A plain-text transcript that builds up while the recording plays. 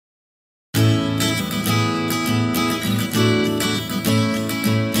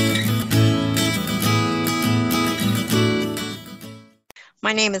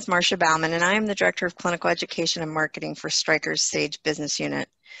My name is Marcia Bauman, and I am the Director of Clinical Education and Marketing for Stryker's Sage Business Unit.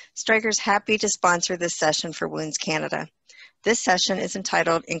 Stryker is happy to sponsor this session for Wounds Canada. This session is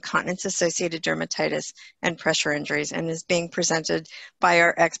entitled Incontinence-Associated Dermatitis and Pressure Injuries and is being presented by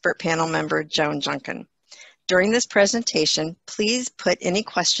our expert panel member, Joan Junkin. During this presentation, please put any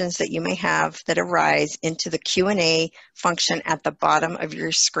questions that you may have that arise into the Q&A function at the bottom of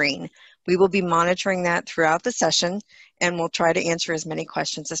your screen. We will be monitoring that throughout the session, and we'll try to answer as many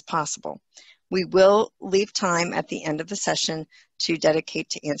questions as possible. We will leave time at the end of the session to dedicate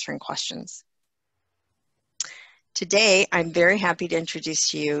to answering questions. Today, I'm very happy to introduce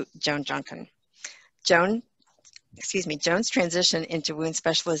to you Joan Junkin. Joan's transition into wound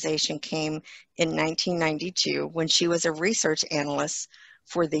specialization came in 1992 when she was a research analyst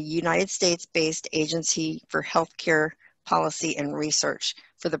for the United States-based Agency for Healthcare Policy and Research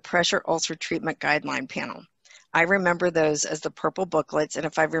for the Pressure Ulcer Treatment Guideline Panel. I remember those as the purple booklets, and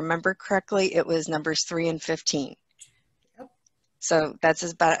if I remember correctly, it was numbers 3 and 15. Yep. So that's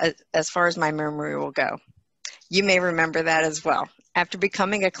about as far as my memory will go. You may remember that as well. After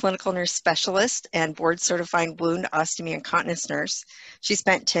becoming a clinical nurse specialist and board-certified wound, ostomy, and continence nurse, she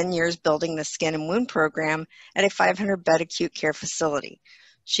spent 10 years building the skin and wound program at a 500-bed acute care facility.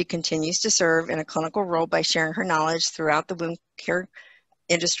 She continues to serve in a clinical role by sharing her knowledge throughout the wound care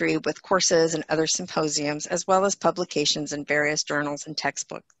industry with courses and other symposiums, as well as publications in various journals and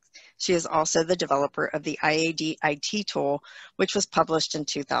textbooks. She is also the developer of the IAD IT tool, which was published in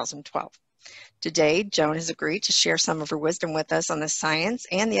 2012. Today, Joan has agreed to share some of her wisdom with us on the science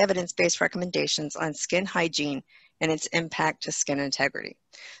and the evidence-based recommendations on skin hygiene and its impact to skin integrity.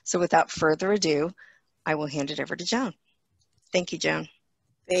 So without further ado, I will hand it over to Joan. Thank you, Joan.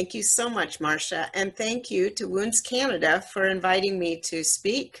 Thank you so much, Marcia, and thank you to Wounds Canada for inviting me to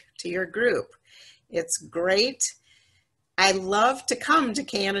speak to your group. It's great. I love to come to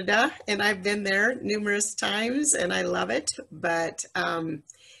Canada, and I've been there numerous times, and I love it, but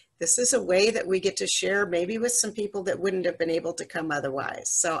this is a way that we get to share maybe with some people that wouldn't have been able to come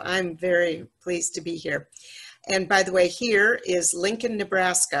otherwise. So I'm very pleased to be here. And by the way, here is Lincoln,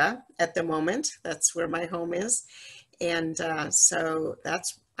 Nebraska at the moment. That's where my home is. And so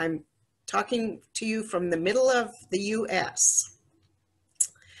I'm talking to you from the middle of the US.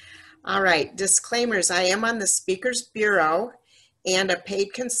 All right, disclaimers. I am on the Speakers Bureau and a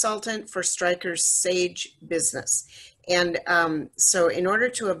paid consultant for Stryker's Sage business. And so in order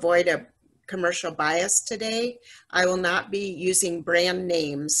to avoid a commercial bias today, I will not be using brand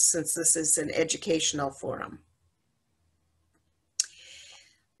names since this is an educational forum.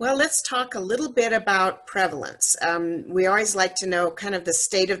 Well, let's talk a little bit about prevalence. We always like to know kind of the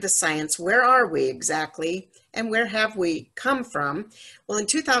state of the science. Where are we exactly, and where have we come from? Well, in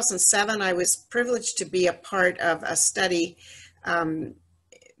 2007, I was privileged to be a part of a study,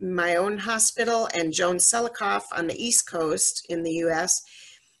 my own hospital and Joan Selikoff on the East Coast in the US.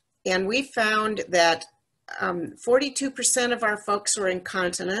 And we found that 42% of our folks were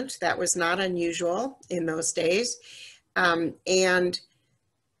incontinent. That was not unusual in those days. And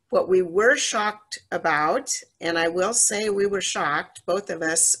what we were shocked about, and I will say we were shocked, both of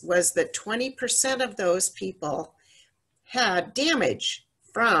us, was that 20% of those people had damage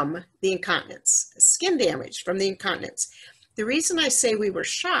from the incontinence, skin damage from the incontinence. The reason I say we were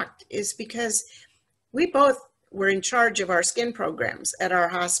shocked is because we both were in charge of our skin programs at our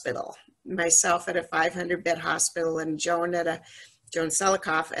hospital, myself at a 500-bed hospital and Joan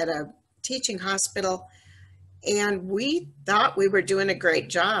Selikoff at a teaching hospital. And we thought we were doing a great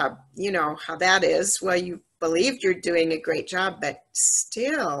job. You know how that is. Well, you believed you're doing a great job, but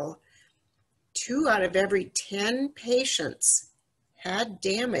still 2 out of every 10 patients had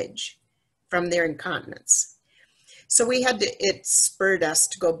damage from their incontinence. So it spurred us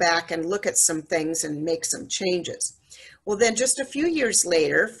to go back and look at some things and make some changes. Well, then just a few years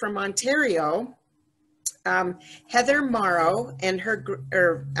later from Ontario, Heather Morrow and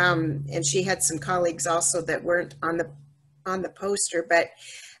and she had some colleagues also that weren't on the poster, but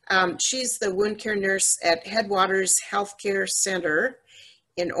she's the wound care nurse at Headwaters Healthcare Center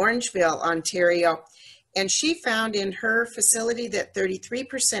in Orangeville, Ontario. And she found in her facility that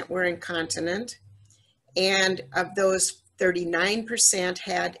 33% were incontinent, and of those 39%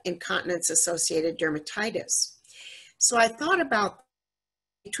 had incontinence-associated dermatitis. So I thought about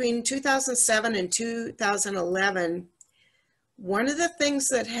between 2007 and 2011, one of the things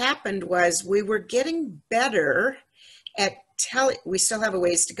that happened was we were getting better at we still have a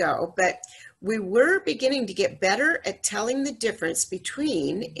ways to go, but we were beginning to get better at telling the difference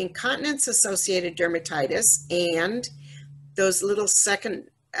between incontinence-associated dermatitis and those little second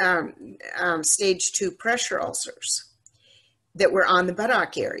stage 2 pressure ulcers. that were on the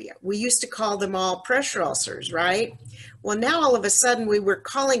buttock area. We used to call them all pressure ulcers, right? Well, now all of a sudden we were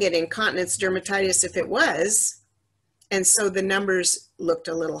calling it incontinence dermatitis if it was, and so the numbers looked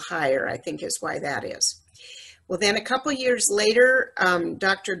a little higher, I think is why that is. Well, then a couple years later,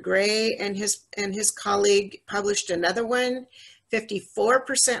 Dr. Gray and his colleague published another one.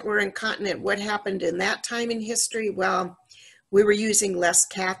 54% were incontinent. What happened in that time in history? Well, we were using less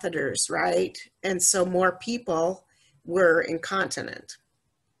catheters, right? And so more people were incontinent.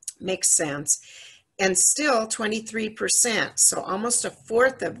 Makes sense. And still 23%, so almost a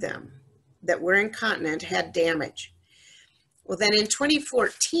fourth of them that were incontinent had damage. Well, then in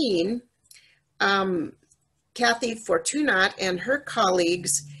 2014, Kathy Fortunat and her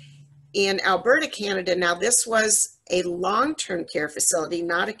colleagues in Alberta, Canada, now this was a long-term care facility,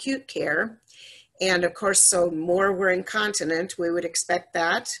 not acute care. And of course, so more were incontinent, we would expect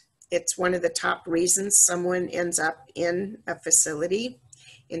that. It's one of the top reasons someone ends up in a facility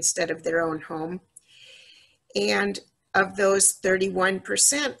instead of their own home. And of those,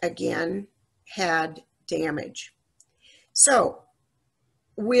 31% again had damage. So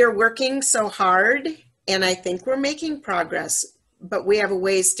we're working so hard, and I think we're making progress, but we have a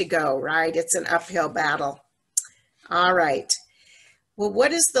ways to go, right? It's an uphill battle. All right. Well,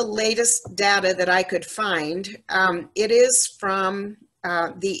 what is the latest data that I could find? It is from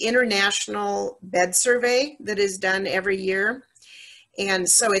the International Bed Survey that is done every year. And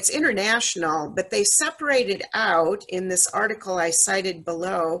so it's international, but they separated out in this article I cited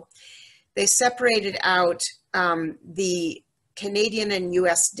below, they separated out the Canadian and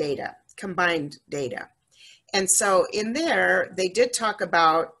US data, combined data. And so in there, they did talk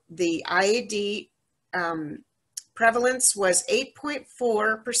about the IAD prevalence was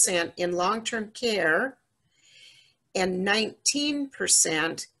 8.4% in long-term care and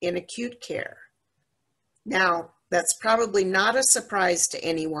 19% in acute care. Now, that's probably not a surprise to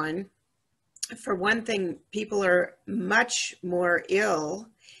anyone. For one thing, people are much more ill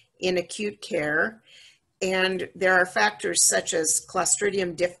in acute care, and there are factors such as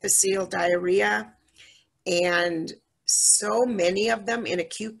Clostridium difficile diarrhea, and so many of them in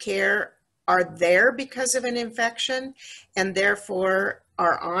acute care are there because of an infection and therefore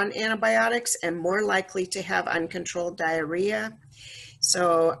are on antibiotics and more likely to have uncontrolled diarrhea.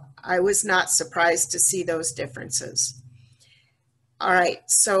 So I was not surprised to see those differences. All right,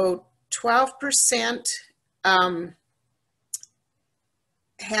 so 12%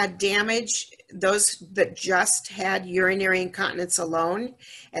 had damage, those that just had urinary incontinence alone,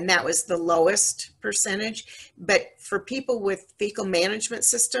 and that was the lowest percentage. But for people with fecal management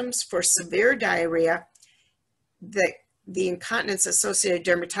systems, for severe diarrhea, the incontinence associated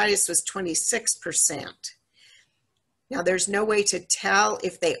dermatitis was 26%. Now, there's no way to tell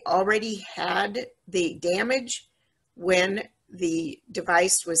if they already had the damage when the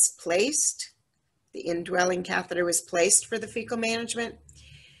device was placed, the indwelling catheter was placed for the fecal management.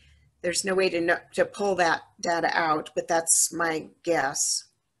 There's no way to pull that data out, but that's my guess.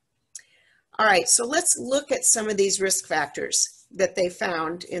 All right, so let's look at some of these risk factors that they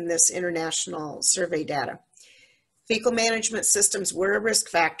found in this international survey data. Fecal management systems were a risk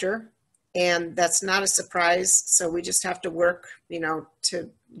factor, and that's not a surprise. So we just have to work, to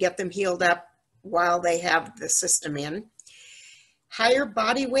get them healed up while they have the system in. Higher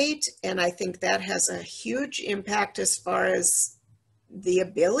body weight, and I think that has a huge impact as far as the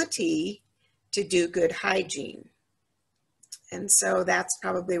ability to do good hygiene. And so that's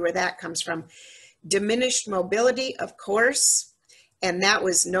probably where that comes from. Diminished mobility, of course, and that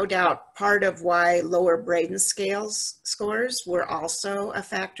was no doubt part of why lower Braden scales scores were also a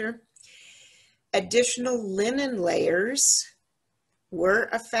factor. Additional linen layers were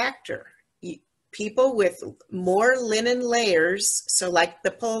a factor. People with more linen layers, so like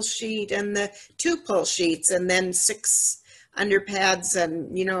the pull sheet and the 2 pull sheets and then 6 underpads,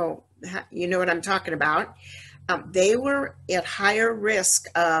 and you know what I'm talking about, they were at higher risk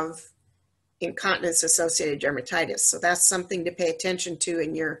of incontinence associated dermatitis. So that's something to pay attention to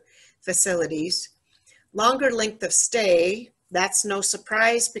in your facilities. Longer length of stay, that's no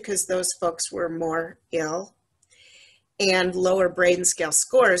surprise because those folks were more ill. And lower Braden scale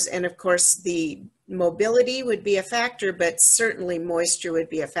scores, and of course the mobility would be a factor, but certainly moisture would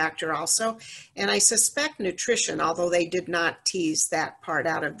be a factor also. And I suspect nutrition, although they did not tease that part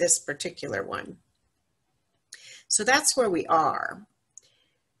out of this particular one. So that's where we are.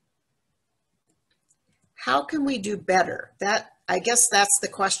 How can we do better? I guess that's the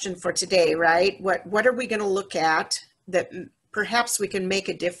question for today, right? What are we going to look at that perhaps we can make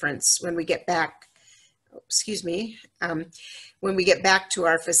a difference when we get back, when we get back to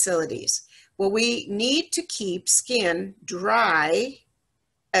our facilities? Well, we need to keep skin dry,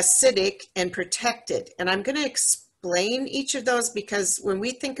 acidic, and protected. And I'm going to explain each of those because when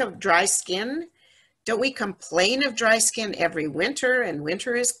we think of dry skin, don't we complain of dry skin every winter? And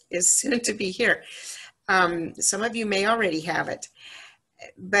winter is soon to be here. Some of you may already have it.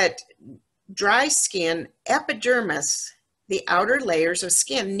 But dry skin, epidermis, the outer layers of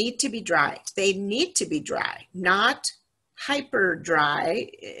skin need to be dry. They need to be dry, not hyper dry.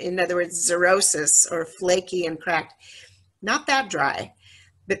 In other words, xerosis or flaky and cracked. Not that dry,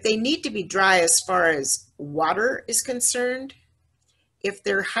 but they need to be dry as far as water is concerned. If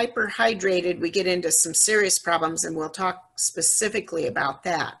they're hyperhydrated, we get into some serious problems, and we'll talk specifically about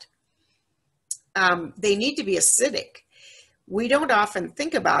that. They need to be acidic. We don't often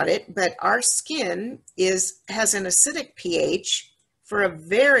think about it, but our skin has an acidic pH for a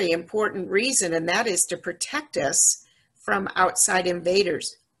very important reason, and that is to protect us from outside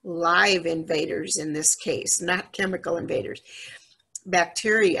invaders, live invaders in this case, not chemical invaders,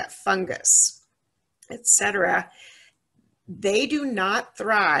 bacteria, fungus, etc. They do not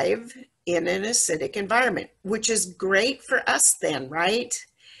thrive in an acidic environment, which is great for us then, right?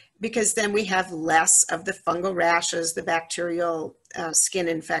 Because then we have less of the fungal rashes, the bacterial skin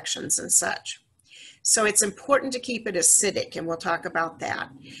infections and such. So it's important to keep it acidic, and we'll talk about that.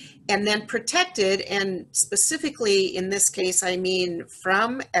 And then protected, and specifically in this case, I mean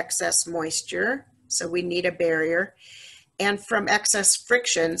from excess moisture, so we need a barrier, and from excess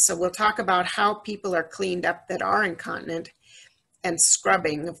friction, so we'll talk about how people are cleaned up that are incontinent, and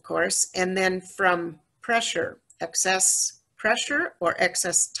scrubbing, of course, and then from pressure, excess pressure or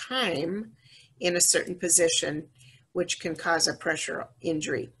excess time in a certain position, which can cause a pressure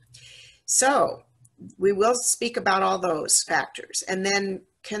injury. So we will speak about all those factors. And then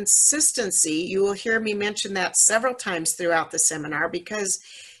consistency, you will hear me mention that several times throughout the seminar because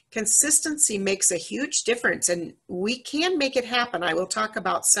consistency makes a huge difference, and we can make it happen. I will talk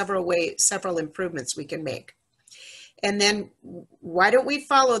about several improvements we can make. And then why don't we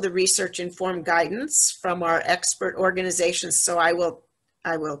follow the research-informed guidance from our expert organizations? So I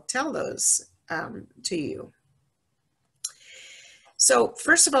will tell those to you. So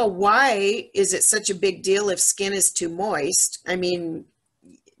first of all, why is it such a big deal if skin is too moist? I mean,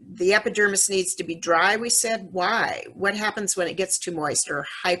 the epidermis needs to be dry, we said. Why? What happens when it gets too moist or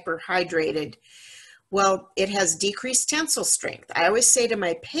hyperhydrated? Well, it has decreased tensile strength. I always say to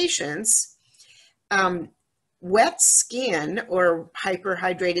my patients, wet skin or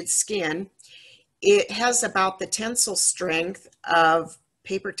hyperhydrated skin, it has about the tensile strength of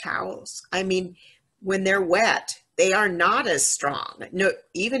paper towels. I mean, when they're wet, they are not as strong. No,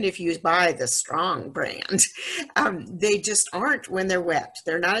 even if you buy the strong brand, they just aren't when they're wet.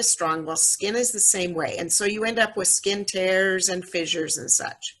 They're not as strong. Well, skin is the same way. And so you end up with skin tears and fissures and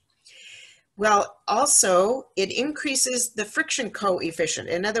such. Well, also, it increases the friction coefficient.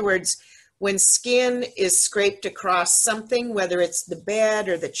 In other words, when skin is scraped across something, whether it's the bed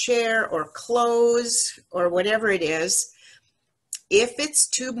or the chair or clothes or whatever it is, if it's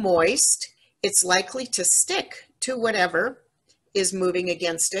too moist, it's likely to stick to whatever is moving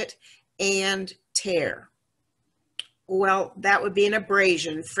against it and tear. Well, that would be an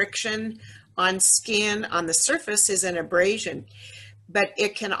abrasion. Friction on skin on the surface is an abrasion, but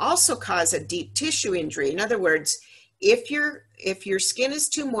it can also cause a deep tissue injury. In other words, if your skin is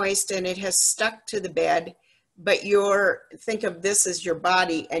too moist and it has stuck to the bed, but think of this as your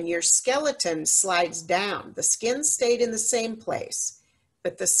body and your skeleton slides down. The skin stayed in the same place,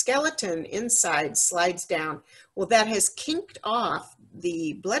 but the skeleton inside slides down. Well, that has kinked off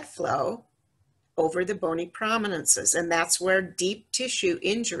the blood flow over the bony prominences, and that's where deep tissue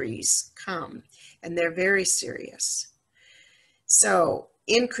injuries come, and they're very serious. So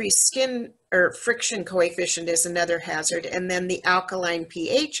increased skin or friction coefficient is another hazard. And then the alkaline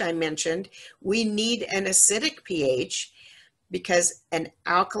pH I mentioned, we need an acidic pH because an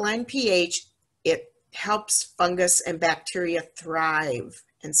alkaline pH, it helps fungus and bacteria thrive.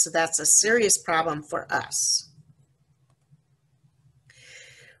 And so that's a serious problem for us.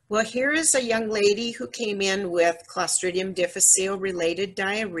 Well, here is a young lady who came in with Clostridium difficile related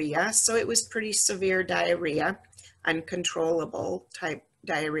diarrhea. So it was pretty severe diarrhea, uncontrollable type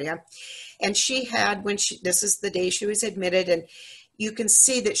diarrhea. And she had, this is the day she was admitted, and you can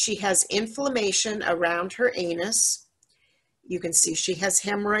see that she has inflammation around her anus. You can see she has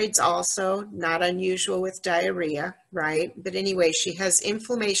hemorrhoids also, not unusual with diarrhea, right? But anyway, she has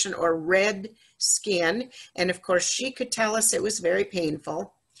inflammation or red skin. And of course, she could tell us it was very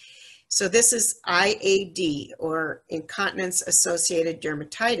painful. So this is IAD, or incontinence associated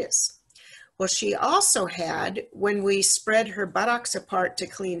dermatitis. Well, she also had, when we spread her buttocks apart to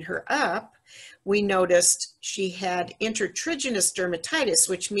clean her up, we noticed she had intertriginous dermatitis,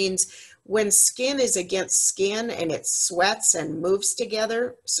 which means when skin is against skin and it sweats and moves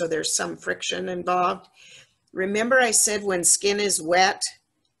together, so there's some friction involved. Remember I said when skin is wet,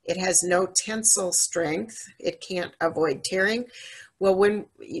 it has no tensile strength. It can't avoid tearing. Well,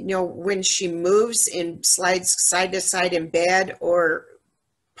 when she moves and slides side to side in bed or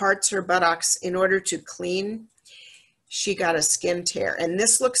parts her buttocks in order to clean, she got a skin tear. And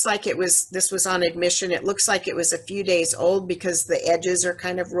this looks like this was on admission. It looks like it was a few days old because the edges are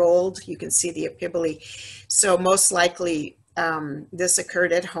kind of rolled. You can see the epibole. So most likely this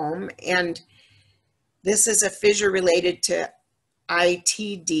occurred at home. And this is a fissure related to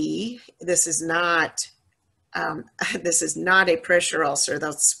ITD. This is not a pressure ulcer.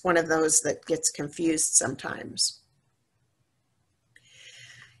 That's one of those that gets confused sometimes.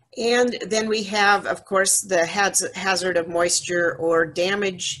 And then we have, of course, the hazard of moisture or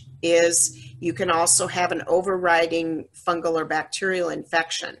damage is you can also have an overriding fungal or bacterial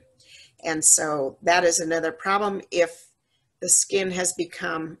infection. And so that is another problem if the skin has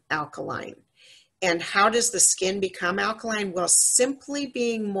become alkaline. And how does the skin become alkaline? Well, simply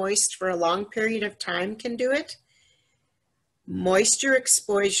being moist for a long period of time can do it. Moisture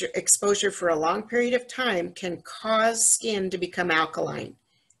exposure for a long period of time can cause skin to become alkaline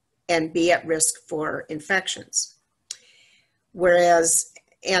and be at risk for infections. Whereas,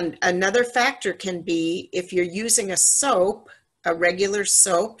 and another factor can be if you're using a soap, a regular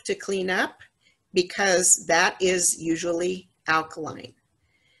soap to clean up, because that is usually alkaline.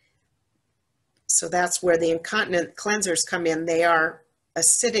 So that's where the incontinent cleansers come in. They are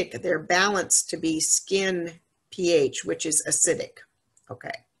acidic, they're balanced to be skin pH, which is acidic.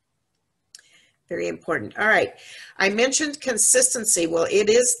 Okay. Very important. All right. I mentioned consistency. Well, it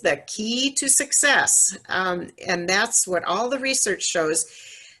is the key to success. And that's what all the research shows.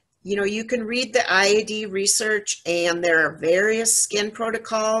 You know, you can read the IAD research and there are various skin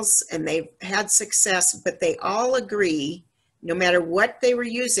protocols and they've had success, but they all agree, no matter what they were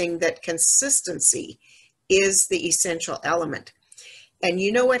using, that consistency is the essential element. And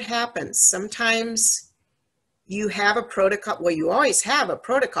you know what happens? Sometimes you have a protocol, well, you always have a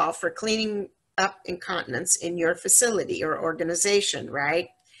protocol for cleaning up incontinence in your facility or organization, right?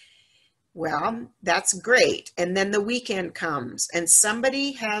 Well, that's great. And then the weekend comes and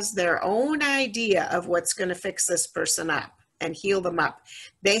somebody has their own idea of what's going to fix this person up and heal them up.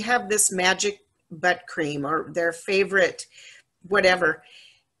 They have this magic butt cream or their favorite whatever.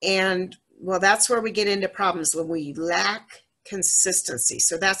 And well, that's where we get into problems when we lack consistency.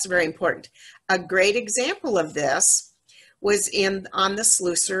 So that's very important. A great example of this was on the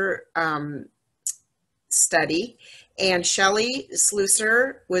Slusser study. And Shelley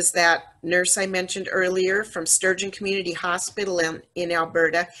Slusser was that nurse I mentioned earlier from Sturgeon Community Hospital in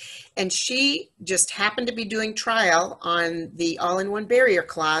Alberta. And she just happened to be doing trial on the all-in-one barrier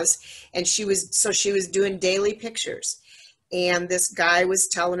clause. And she was doing daily pictures. And this guy was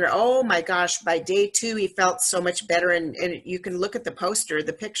telling her, oh my gosh, by day 2, he felt so much better. And you can look at the poster,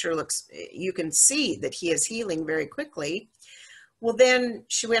 the picture looks, you can see that he is healing very quickly. Well, then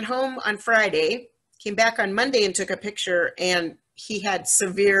she went home on Friday, came back on Monday and took a picture and he had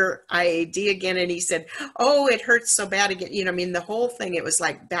severe IAD again. And he said, oh, it hurts so bad again. You know, I mean, the whole thing, it was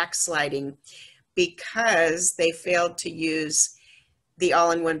like backsliding because they failed to use the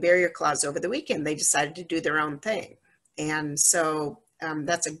all-in-one barrier clause over the weekend. They decided to do their own thing. And so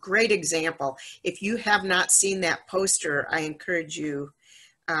that's a great example. If you have not seen that poster, I encourage you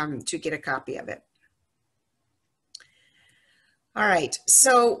to get a copy of it. All right,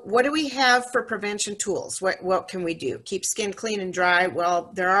 so what do we have for prevention tools? What can we do? Keep skin clean and dry.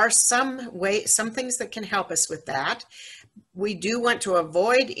 Well, there are some things that can help us with that. We do want to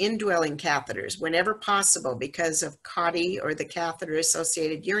avoid indwelling catheters whenever possible because of COTI or the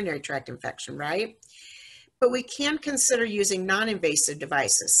catheter-associated urinary tract infection, right? But we can consider using non-invasive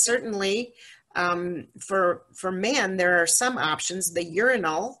devices. Certainly, for men, there are some options. The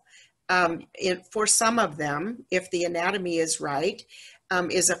urinal, for some of them, if the anatomy is right,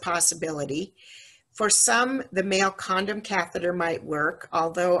 is a possibility. For some, the male condom catheter might work,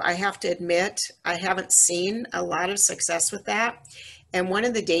 although I have to admit, I haven't seen a lot of success with that. And one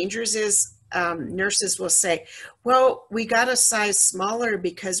of the dangers is nurses will say, well, we got a size smaller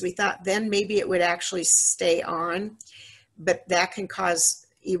because we thought then maybe it would actually stay on, but that can cause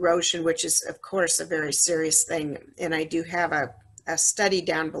erosion, which is, of course, a very serious thing. And I do have a study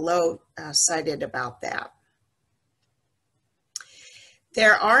down below cited about that.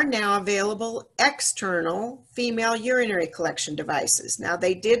 There are now available external female urinary collection devices. Now,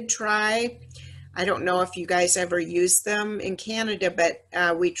 they did try I don't know if you guys ever used them in Canada,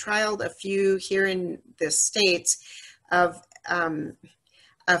 but we trialed a few here in the States of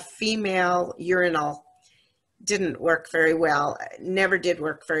a female urinal. Didn't work very well, never did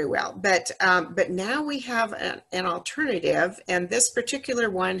work very well. But now we have an alternative, and this particular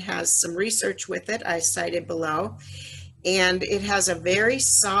one has some research with it I cited below. And it has a very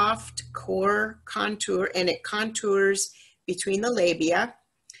soft core contour, and it contours between the labia,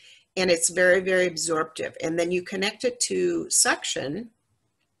 and it's very, very absorptive. And then you connect it to suction,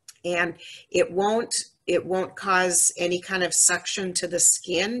 and it won't cause any kind of suction to the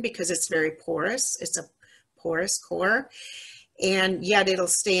skin because it's very porous. It's a porous core, and yet it'll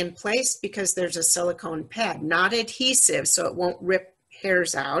stay in place because there's a silicone pad, not adhesive, so it won't rip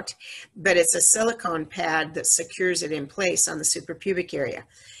hairs out, but it's a silicone pad that secures it in place on the suprapubic area.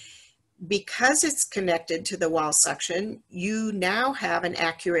 Because it's connected to the wall suction, you now have an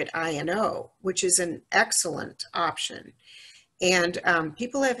accurate INO, which is an excellent option. And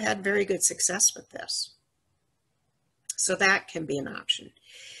people have had very good success with this. So that can be an option.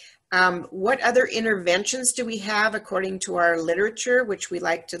 What other interventions do we have according to our literature, which we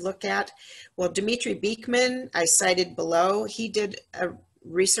like to look at? Well, Dimitri Beekman, I cited below, he did a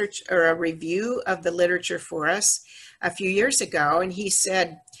research or a review of the literature for us a few years ago, and he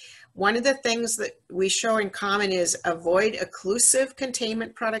said, one of the things that we show in common is avoid occlusive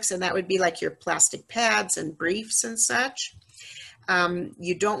containment products, and that would be like your plastic pads and briefs and such.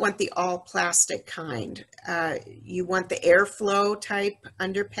 You don't want the all plastic kind. You want the airflow type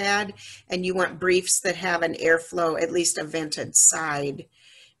underpad, and you want briefs that have an airflow, at least a vented side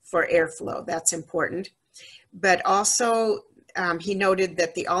for airflow. That's important. But also, he noted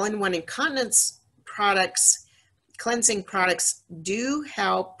that the all-in-one incontinence products, cleansing products, do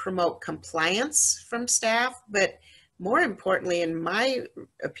help promote compliance from staff, but more importantly, in my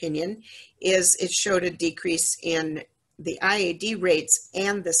opinion, is it showed a decrease in the IAD rates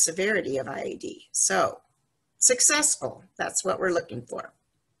and the severity of IAD. So successful, that's what we're looking for.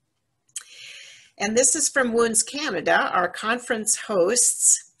 And this is from Wounds Canada, our conference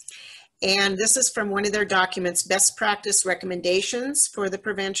hosts. And this is from one of their documents, best practice recommendations for the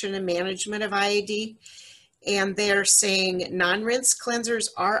prevention and management of IAD. And they're saying non-rinse cleansers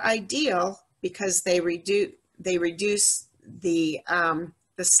are ideal because they reduce the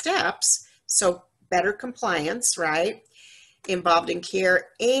steps, so better compliance, right, involved in care,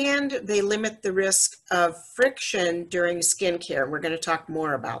 and they limit the risk of friction during skincare. We're going to talk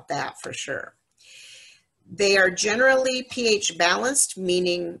more about that for sure. They are generally pH balanced,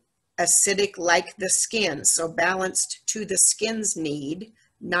 meaning acidic like the skin, so balanced to the skin's need,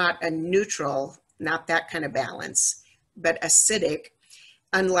 not a neutral, not that kind of balance, but acidic,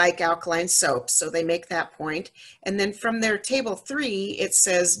 unlike alkaline soaps. So they make that point. And then from their table 3, it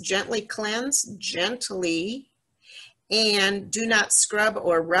says gently cleanse, gently, and do not scrub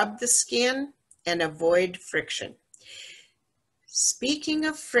or rub the skin, and avoid friction. Speaking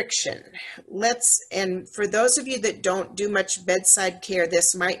of friction, and for those of you that don't do much bedside care,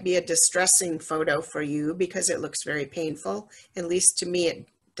 this might be a distressing photo for you because it looks very painful. At least to me it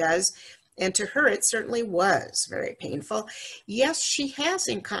does. And to her, it certainly was very painful. Yes, she has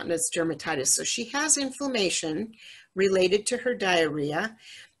incontinence dermatitis, so she has inflammation related to her diarrhea,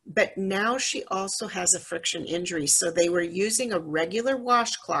 but now she also has a friction injury. So they were using a regular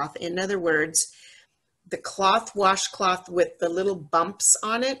washcloth. In other words, the cloth washcloth with the little bumps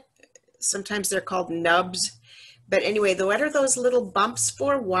on it. Sometimes they're called nubs. But anyway, what are those little bumps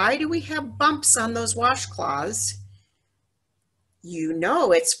for? Why do we have bumps on those washcloths? You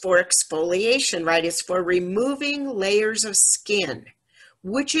know, it's for exfoliation, right? It's for removing layers of skin,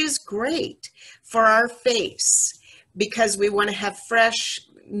 which is great for our face because we want to have fresh,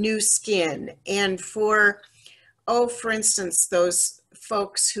 new skin. And for instance, those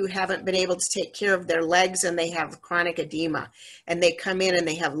folks who haven't been able to take care of their legs and they have chronic edema, and they come in and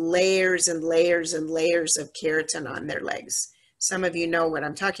they have layers and layers and layers of keratin on their legs. Some of you know what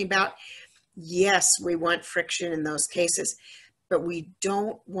I'm talking about. Yes, we want friction in those cases, but we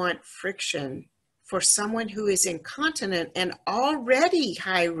don't want friction for someone who is incontinent and already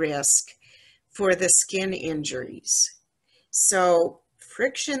high risk for the skin injuries. So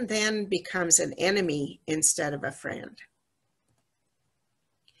friction then becomes an enemy instead of a friend.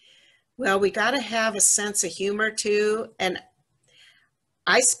 Well, we got to have a sense of humor too. And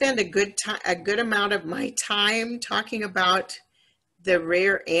I spend a good amount of my time talking about the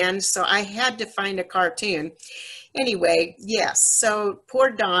rear end, so I had to find a cartoon. Anyway, yes, so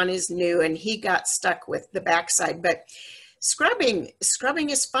poor Don is new and he got stuck with the backside, but scrubbing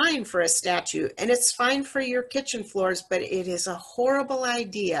is fine for a statue, and it's fine for your kitchen floors, but it is a horrible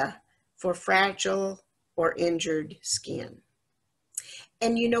idea for fragile or injured skin.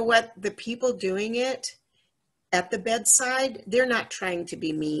 And you know what? The people doing it at the bedside, they're not trying to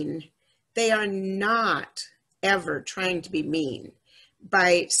be mean. They are not ever trying to be mean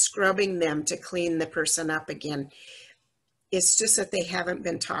by scrubbing them to clean the person up again. It's just that they haven't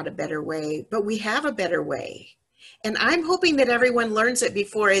been taught a better way, but we have a better way. And I'm hoping that everyone learns it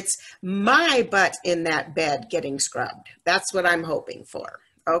before it's my butt in that bed getting scrubbed. That's what I'm hoping for.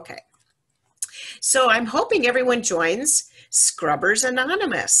 Okay. So I'm hoping everyone joins Scrubbers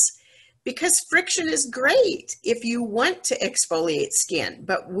Anonymous, because friction is great if you want to exfoliate skin,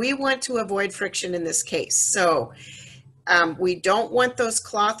 but we want to avoid friction in this case. So we don't want those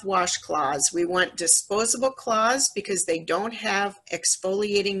cloth washcloths. We want disposable cloths because they don't have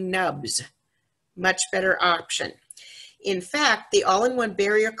exfoliating nubs. Much better option. In fact, the all-in-one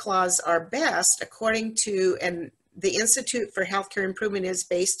barrier cloths are best according to, and the Institute for Healthcare Improvement is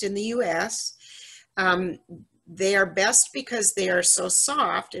based in the US. They are best because they are so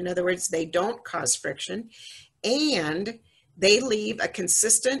soft. In other words, they don't cause friction, and they leave a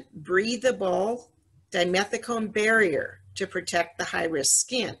consistent, breathable dimethicone barrier to protect the high-risk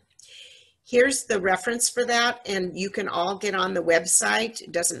skin. Here's the reference for that, and you can all get on the website.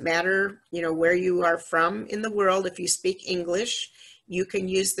 It doesn't matter, you know, where you are from in the world. If you speak English, you can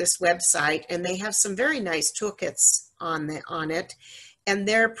use this website, and they have some very nice toolkits on it. And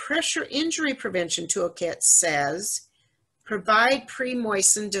their pressure injury prevention toolkit says, provide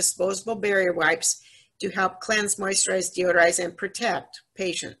pre-moistened disposable barrier wipes to help cleanse, moisturize, deodorize, and protect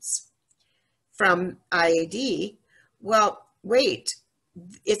patients from IAD. Well, wait,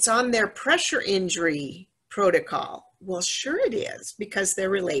 it's on their pressure injury protocol. Well, sure it is, because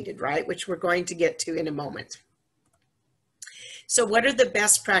they're related, right? Which we're going to get to in a moment. So what are the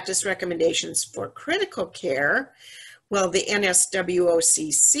best practice recommendations for critical care? Well, the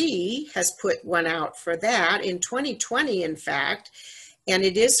NSWOCC has put one out for that in 2020, in fact, and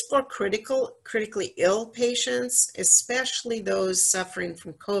it is for critically ill patients, especially those suffering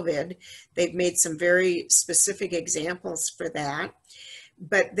from COVID. They've made some very specific examples for that,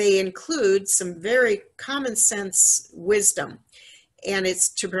 but they include some very common sense wisdom, and it's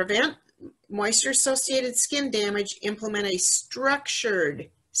to prevent moisture-associated skin damage, implement a structured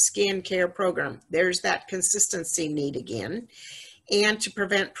skin care program. There's that consistency need again. And to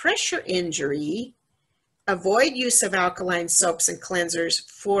prevent pressure injury, avoid use of alkaline soaps and cleansers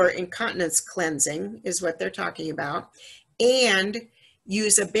for incontinence cleansing is what they're talking about. And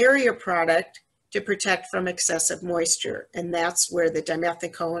use a barrier product to protect from excessive moisture. And that's where the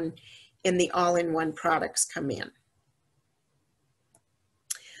dimethicone and the all-in-one products come in.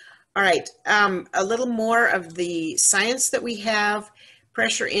 All right, a little more of the science that we have.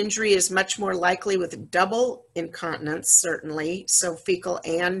 Pressure injury is much more likely with double incontinence, certainly, so fecal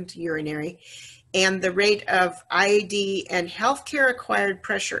and urinary. And the rate of IAD and healthcare-acquired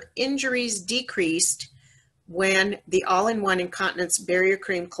pressure injuries decreased when the all-in-one incontinence barrier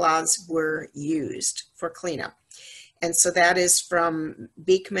cream cloths were used for cleanup. And so that is from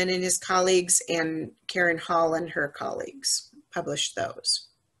Beekman and his colleagues, and Karen Hall and her colleagues published those.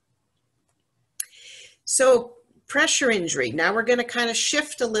 So pressure injury. Now we're going to kind of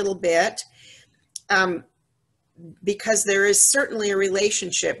shift a little bit because there is certainly a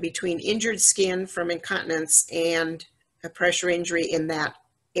relationship between injured skin from incontinence and a pressure injury in that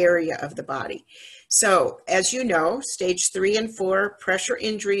area of the body. So as you know, stage 3 and 4 pressure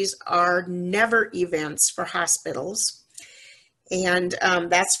injuries are never events for hospitals. And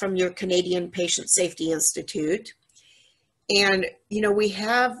that's from your Canadian Patient Safety Institute. And, you know, we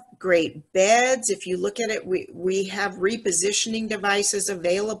have great beds. If you look at it, we have repositioning devices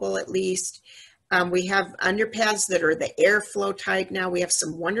available at least. We have underpads that are the airflow type now. We have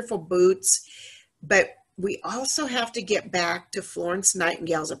some wonderful boots, but we also have to get back to Florence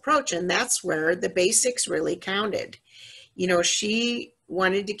Nightingale's approach, and that's where the basics really counted. You know, she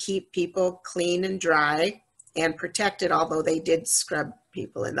wanted to keep people clean and dry and protected, although they did scrub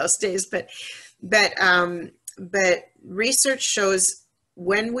people in those days, but research shows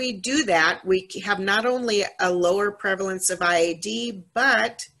when we do that, we have not only a lower prevalence of IAD,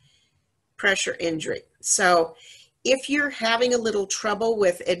 but pressure injury. So if you're having a little trouble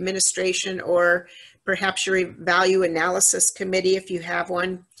with administration, or perhaps your value analysis committee, if you have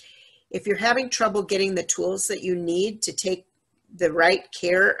one, if you're having trouble getting the tools that you need to take the right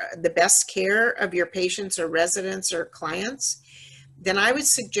care, the best care of your patients or residents or clients, then I would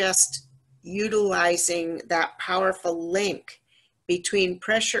suggest utilizing that powerful link between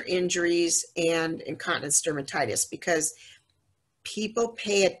pressure injuries and incontinence dermatitis, because people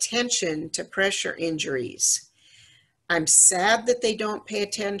pay attention to pressure injuries. I'm sad that they don't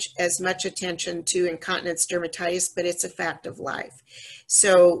pay as much attention to incontinence dermatitis, but it's a fact of life.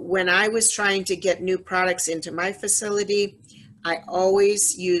 So when I was trying to get new products into my facility, I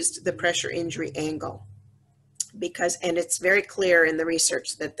always used the pressure injury angle and it's very clear in the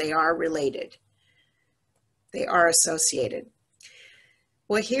research that they are related. They are associated.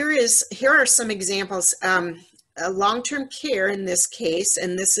 Well, here are some examples. Long-term care in this case,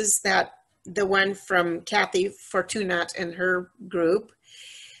 and this is the one from Kathy Fortunat and her group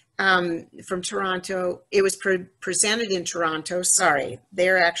from Toronto. It was presented in Toronto. Sorry,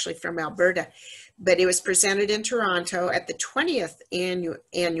 they're actually from Alberta, but it was presented in Toronto at the 20th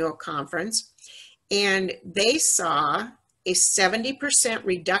annual conference, and they saw a 70%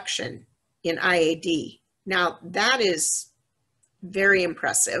 reduction in IAD. Now, that is very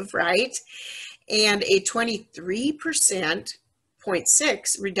impressive, right? And a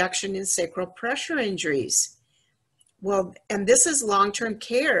 23.6% reduction in sacral pressure injuries. Well, and this is long-term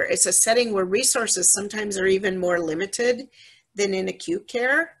care. It's a setting where resources sometimes are even more limited than in acute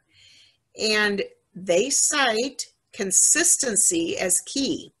care. And they cite consistency as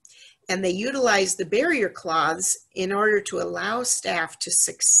key. And they utilize the barrier cloths in order to allow staff to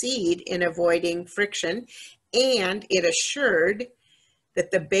succeed in avoiding friction. And it assured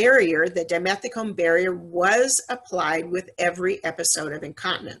that the barrier, the dimethicone barrier, was applied with every episode of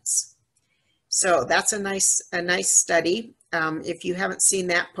incontinence. So that's a nice study. If you haven't seen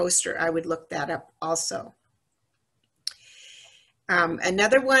that poster, I would look that up also.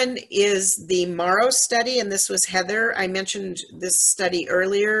 Another one is the Morrow study, and this was Heather. I mentioned this study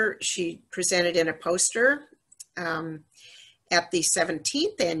earlier. She presented in a poster at the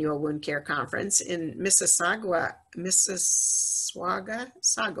 17th Annual Wound Care Conference in Mississauga.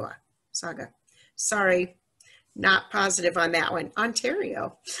 Sorry, not positive on that one.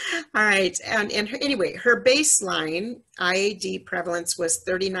 Ontario. All right, and anyway, her baseline IAD prevalence was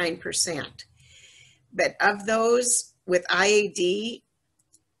 39%. But of those with IAD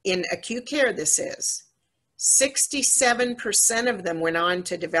in acute care, this is 67% of them went on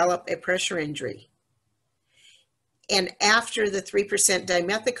to develop a pressure injury. And after the 3%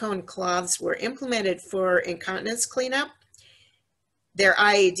 dimethicone cloths were implemented for incontinence cleanup, their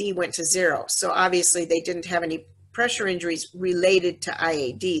IAD went to 0. So obviously they didn't have any pressure injuries related to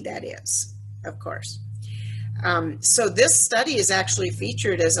IAD, that is, of course. So this study is actually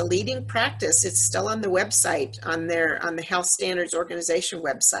featured as a leading practice. It's still on the website, on the Health Standards Organization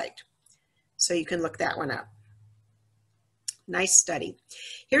website. So you can look that one up. Nice study.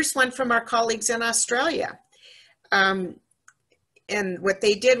 Here's one from our colleagues in Australia. And what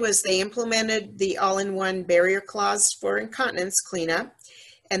they did was they implemented the all-in-one barrier cloths for incontinence cleanup,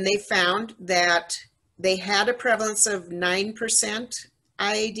 and they found that they had a prevalence of 9%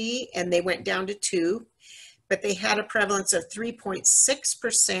 IAD, and they went down to 2%, but they had a prevalence of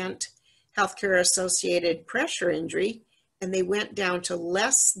 3.6% healthcare-associated pressure injury, and they went down to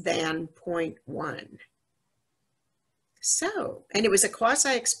less than 0.1. So, and it was a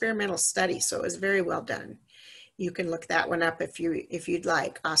quasi-experimental study, so it was very well done. You can look that one up if you'd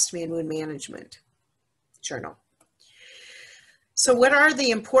like, Ostomy and Wound Management Journal. So what are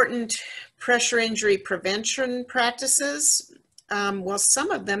the important pressure injury prevention practices? Well, some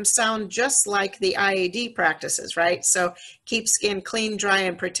of them sound just like the IAD practices, right? So keep skin clean, dry,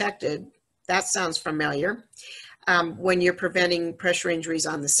 and protected. That sounds familiar when you're preventing pressure injuries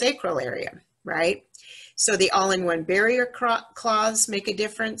on the sacral area, right? So the all-in-one barrier cloths make a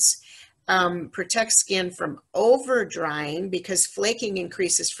difference. Protect skin from over drying because flaking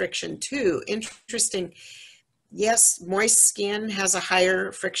increases friction too. Interesting. Yes, moist skin has a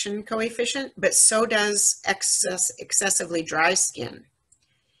higher friction coefficient, but so does excessively dry skin.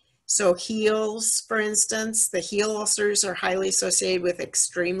 So heels, for instance, the heel ulcers are highly associated with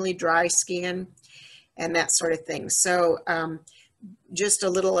extremely dry skin and that sort of thing. So just a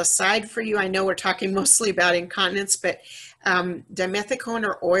little aside for you, I know we're talking mostly about incontinence, but dimethicone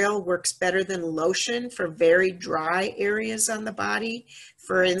or oil works better than lotion for very dry areas on the body.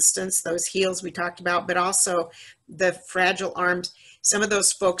 For instance, those heels we talked about, but also the fragile arms. Some of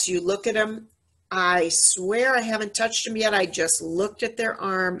those folks, you look at them, I swear I haven't touched them yet. I just looked at their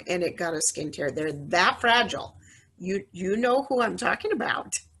arm and it got a skin tear. They're that fragile. You know who I'm talking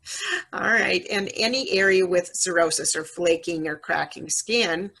about. All right, and any area with cirrhosis or flaking or cracking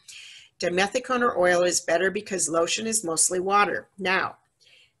skin, dimethicone or oil is better because lotion is mostly water. Now,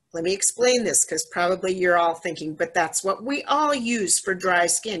 let me explain this because probably you're all thinking, but that's what we all use for dry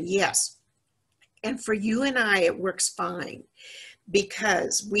skin. Yes, and for you and I, it works fine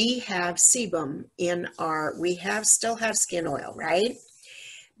because we have sebum in still have skin oil, right?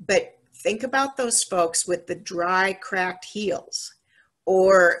 But think about those folks with the dry, cracked heels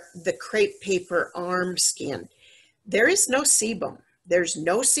or the crepe paper arm skin. There is no sebum. There's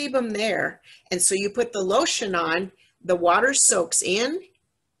no sebum there. And so you put the lotion on, the water soaks in,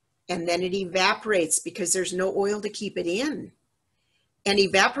 and then it evaporates because there's no oil to keep it in. And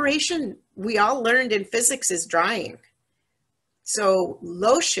evaporation, we all learned in physics, is drying. So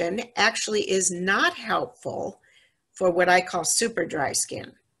lotion actually is not helpful for what I call super dry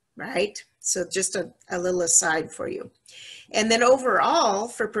skin, right? So just a little aside for you. And then overall,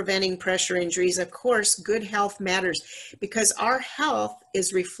 for preventing pressure injuries, of course, good health matters because our health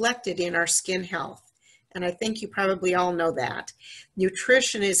is reflected in our skin health. And I think you probably all know that.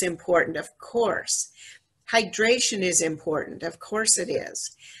 Nutrition is important, of course. Hydration is important, of course it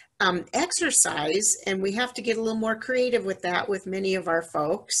is. Exercise, and we have to get a little more creative with that with many of our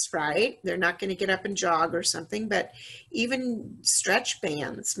folks, right? They're not going to get up and jog or something, but even stretch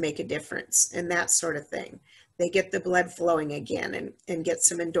bands make a difference and that sort of thing. They get the blood flowing again and get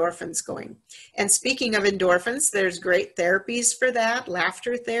some endorphins going. And speaking of endorphins, there's great therapies for that: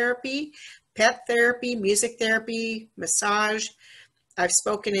 laughter therapy, pet therapy, music therapy, massage. I've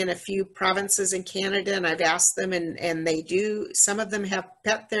spoken in a few provinces in Canada and I've asked them and they do, some of them have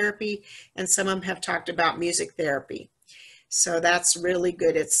pet therapy and some of them have talked about music therapy. So that's really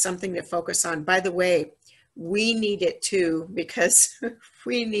good. It's something to focus on. By the way, we need it too because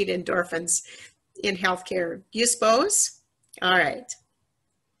we need endorphins in healthcare. You suppose? All right.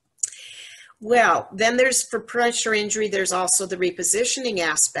 Well, then there's, for pressure injury, there's also the repositioning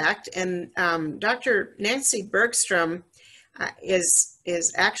aspect. And Dr. Nancy Bergstrom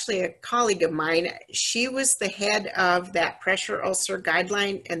is actually a colleague of mine. She was the head of that pressure ulcer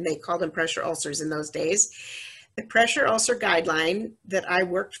guideline, and they called them pressure ulcers in those days. The pressure ulcer guideline that I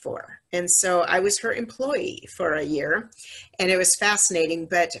worked for. And so I was her employee for a year, and it was fascinating.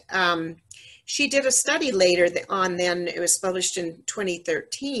 But she did a study later on, then it was published in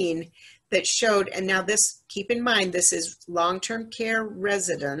 2013, that showed, and now this, keep in mind, this is long-term care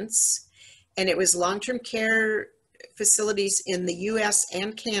residents, and it was long-term care facilities in the US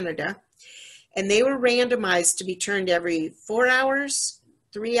and Canada, and they were randomized to be turned every 4 hours,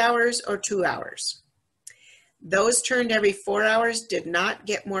 3 hours, or 2 hours. Those turned every 4 hours did not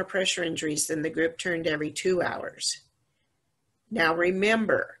get more pressure injuries than the group turned every 2 hours. Now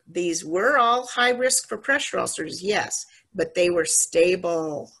remember, these were all high risk for pressure ulcers, yes, but they were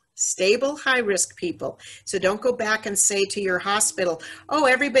stable high risk people. So don't go back and say to your hospital, oh,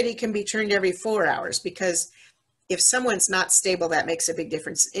 everybody can be turned every 4 hours, because if someone's not stable, that makes a big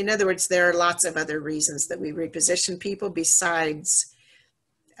difference. In other words, there are lots of other reasons that we reposition people besides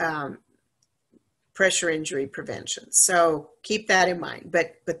pressure injury prevention. So keep that in mind.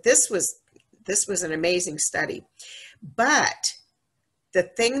 But this was an amazing study. But the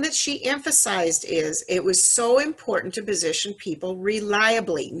thing that she emphasized is it was so important to position people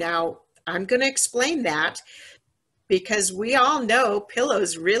reliably. Now, I'm going to explain that because we all know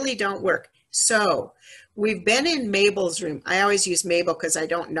pillows really don't work. So we've been in Mabel's room. I always use Mabel because I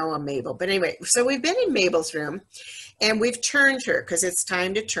don't know a Mabel. But anyway, so we've been in Mabel's room and we've turned her because it's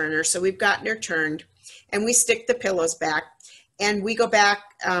time to turn her. So we've gotten her turned and we stick the pillows back and we go back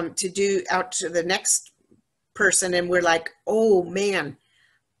to do out to the next person. And we're like, oh man,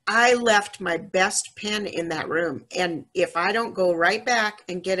 I left my best pen in that room. And if I don't go right back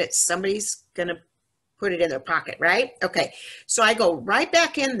and get it, somebody's going to put it in their pocket, right? Okay. So I go right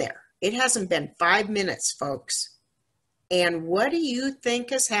back in there. It hasn't been 5 minutes, folks. And what do you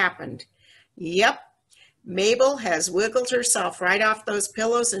think has happened? Yep. Mabel has wiggled herself right off those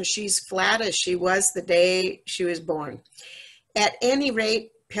pillows and she's flat as she was the day she was born. At any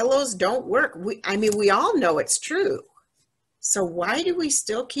rate, pillows don't work. We all know it's true. So why do we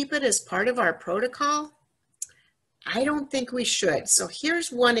still keep it as part of our protocol? I don't think we should. So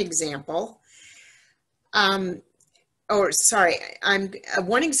here's one example. One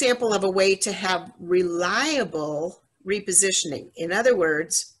example of a way to have reliable repositioning. In other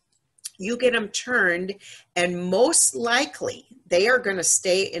words, you get them turned and most likely they are going to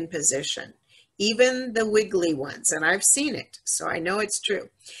stay in position, even the wiggly ones. And I've seen it, so I know it's true.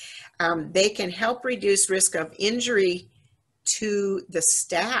 They can help reduce risk of injury to the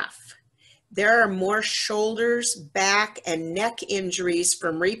staff. There are more shoulders, back, and neck injuries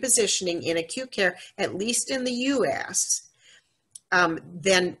from repositioning in acute care, at least in the US.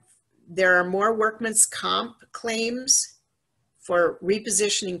 Then there are more workman's comp claims for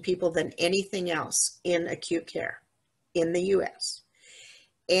repositioning people than anything else in acute care in the US.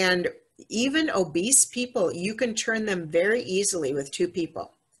 And even obese people, you can turn them very easily with 2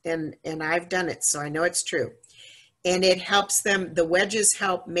 people. And I've done it, so I know it's true. and it helps them, the wedges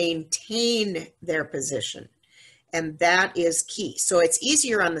help maintain their position. And that is key. So it's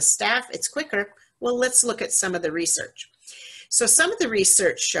easier on the staff, it's quicker. Well, let's look at some of the research. So some of the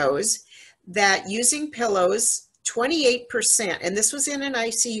research shows that using pillows, 28%, and this was in an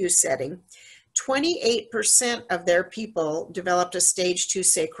ICU setting, 28% of their people developed a stage 2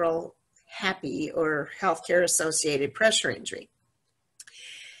 sacral HAPI or healthcare associated pressure injury.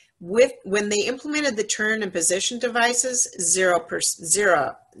 When they implemented the turn and position devices,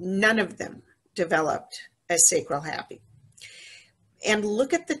 none of them developed a sacral HAPI. And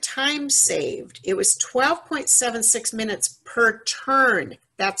look at the time saved. It was 12.76 minutes per turn.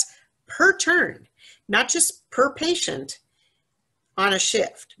 That's per turn, not just per patient on a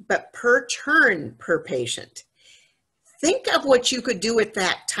shift, but per turn per patient. Think of what you could do at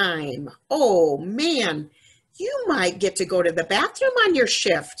that time. Oh man, you might get to go to the bathroom on your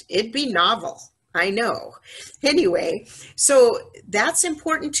shift. It'd be novel, I know. Anyway, so that's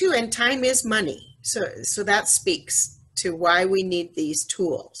important too, and time is money. So that speaks to why we need these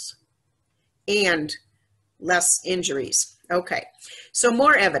tools and less injuries. Okay, so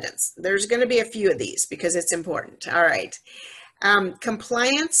more evidence. There's going to be a few of these because it's important. All right.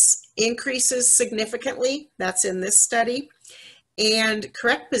 Compliance increases significantly. That's in this study. And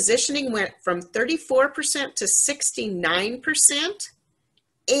correct positioning went from 34% to 69%.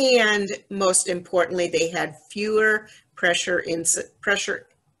 And most importantly, they had fewer pressure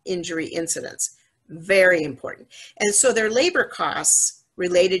injury incidents. Very important. And so their labor costs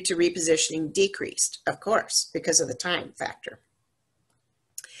related to repositioning decreased, of course, because of the time factor.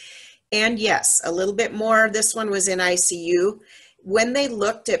 And yes, a little bit more. This one was in ICU. When they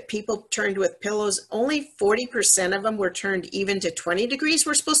looked at people turned with pillows, only 40% of them were turned even to 20 degrees.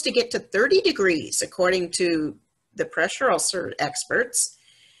 We're supposed to get to 30 degrees, according to the pressure ulcer experts.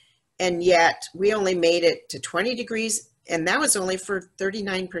 And yet we only made it to 20 degrees. And that was only for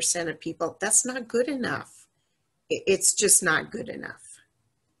 39% of people. That's not good enough. It's just not good enough.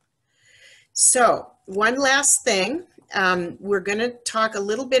 So one last thing, we're going to talk a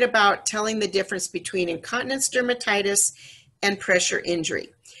little bit about telling the difference between incontinence dermatitis and pressure injury.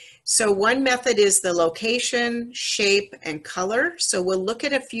 So one method is the location, shape, and color. So we'll look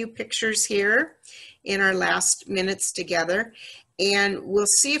at a few pictures here in our last minutes together. And we'll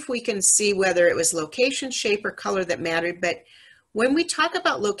see if we can see whether it was location, shape, or color that mattered. But when we talk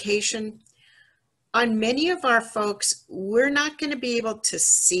about location, on many of our folks, we're not going to be able to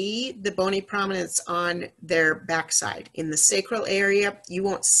see the bony prominence on their backside. In the sacral area, you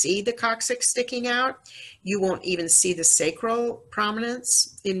won't see the coccyx sticking out. You won't even see the sacral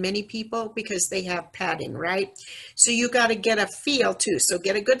prominence in many people because they have padding, right? So you got to get a feel too. So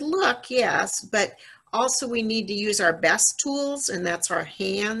get a good look, yes, but also we need to use our best tools, and that's our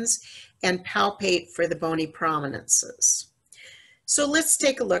hands, and palpate for the bony prominences. So let's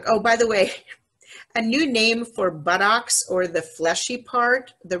take a look. Oh, by the way, a new name for buttocks, or the fleshy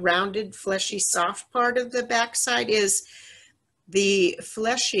part, the rounded, fleshy, soft part of the backside, is the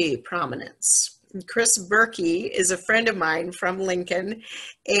fleshy prominence. And Chris Berkey is a friend of mine from Lincoln,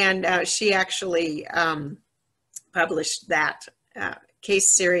 and she actually published that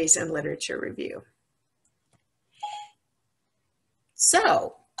case series and literature review.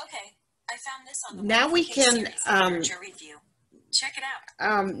 So, okay, I found this on the now we can review. Check it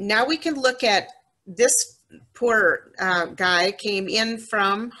out. Now we can look at this poor guy came in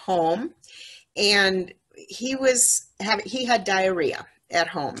from home, and he had diarrhea at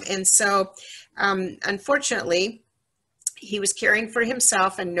home, and so unfortunately he was caring for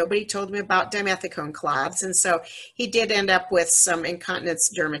himself, and nobody told him about dimethicone cloths, and so he did end up with some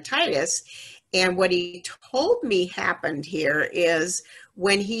incontinence dermatitis. And what he told me happened here is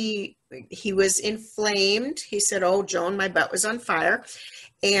when he was inflamed, he said, "Oh, Joan, my butt was on fire."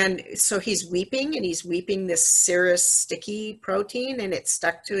 And so he's weeping, and he's weeping this serous sticky protein, and it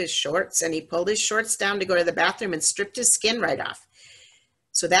stuck to his shorts, and he pulled his shorts down to go to the bathroom and stripped his skin right off.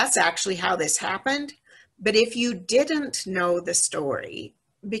 So that's actually how this happened. But if you didn't know the story,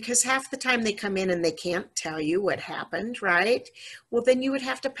 because half the time they come in and they can't tell you what happened, right? Well, then you would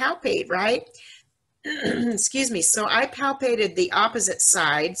have to palpate, right? Excuse me. So I palpated the opposite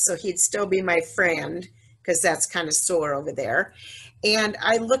side, so he'd still be my friend, because that's kind of sore over there. And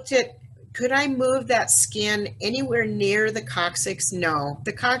I looked at, could I move that skin anywhere near the coccyx? No,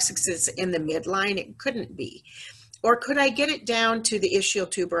 the coccyx is in the midline. It couldn't be. Or could I get it down to the ischial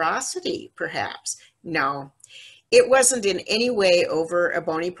tuberosity, perhaps? No. It wasn't in any way over a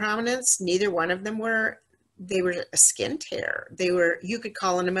bony prominence. Neither one of them were. They were a skin tear. They were, you could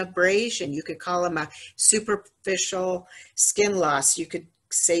call them abrasion. You could call them a superficial skin loss. You could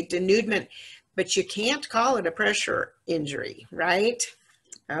say denudement. but you can't call it a pressure injury, right?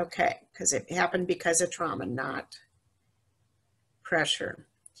 Okay, because it happened because of trauma, not pressure.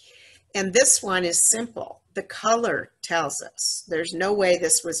 And this one is simple. The color tells us. There's no way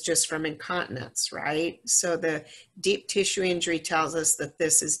this was just from incontinence, right? So the deep tissue injury tells us that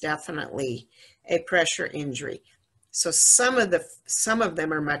this is definitely a pressure injury. So some of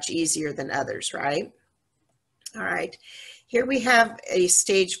them are much easier than others, right? All right. Here we have a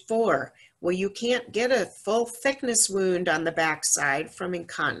stage 4. Well, you can't get a full thickness wound on the backside from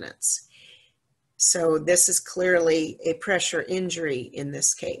incontinence. So this is clearly a pressure injury in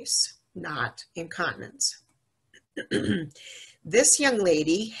this case, not incontinence. This young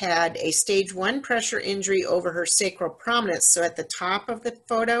lady had a stage 1 pressure injury over her sacral prominence. So at the top of the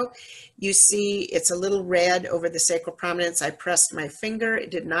photo, you see it's a little red over the sacral prominence. I pressed my finger.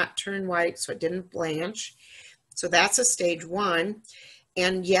 It did not turn white, so it didn't blanch. So that's a stage 1.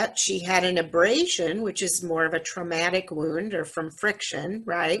 And yet she had an abrasion, which is more of a traumatic wound or from friction,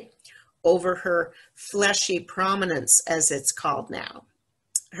 right, over her fleshy prominence, as it's called now,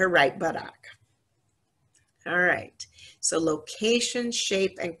 her right buttock. All right, so location,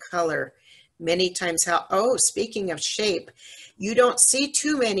 shape, and color. Many times speaking of shape, you don't see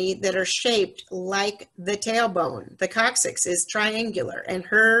too many that are shaped like the tailbone. The coccyx is triangular, and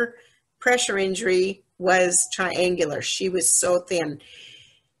her pressure injury was triangular. She was so thin.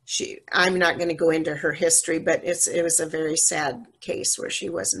 I'm not going to go into her history, but it was a very sad case where she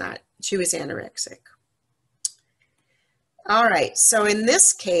was anorexic. All right, so in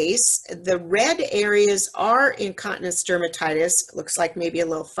this case, the red areas are incontinence dermatitis. It looks like maybe a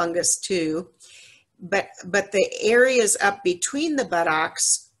little fungus too, but the areas up between the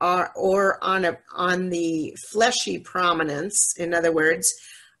buttocks or on the fleshy prominence, in other words,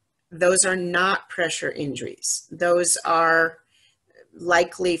 those are not pressure injuries. Those are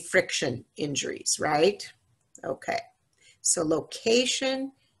likely friction injuries, right? Okay, so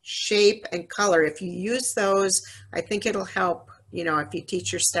location, shape, and color. If you use those, I think it'll help, if you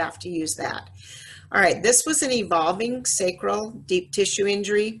teach your staff to use that. All right, this was an evolving sacral deep tissue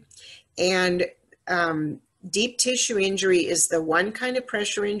injury. And deep tissue injury is the one kind of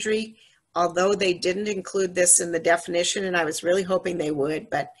pressure injury, although they didn't include this in the definition, and I was really hoping they would,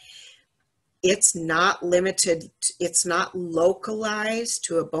 but it's not limited, it's not localized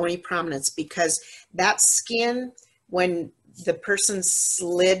to a bony prominence, because that skin, when the person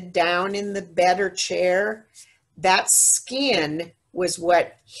slid down in the bed or chair, that skin was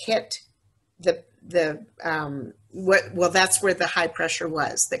what hit that's where the high pressure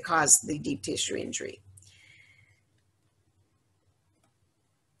was that caused the deep tissue injury.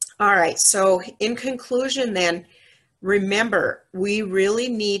 All right, so in conclusion then, remember, we really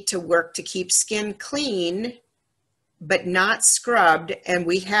need to work to keep skin clean, but not scrubbed. And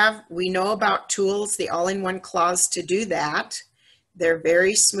we know about tools, the all-in-one cloths to do that. They're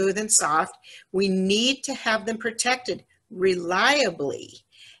very smooth and soft. We need to have them protected reliably.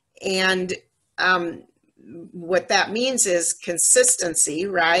 And what that means is consistency,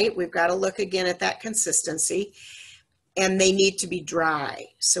 right? We've got to look again at that consistency. And they need to be dry.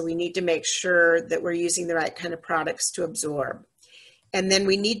 So we need to make sure that we're using the right kind of products to absorb. And then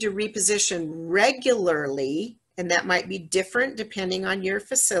we need to reposition regularly, and that might be different depending on your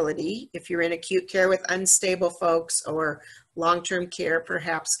facility. If you're in acute care with unstable folks, or long-term care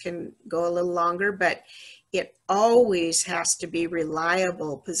perhaps can go a little longer, but it always has to be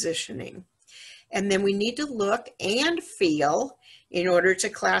reliable positioning. And then we need to look and feel in order to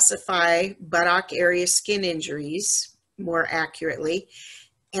classify buttock area skin injuries more accurately.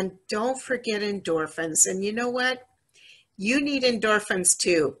 And don't forget endorphins. And you know what? You need endorphins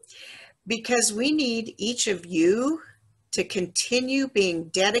too, because we need each of you to continue being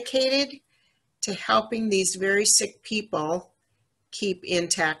dedicated to helping these very sick people keep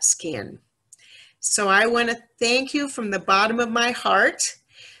intact skin. So I want to thank you from the bottom of my heart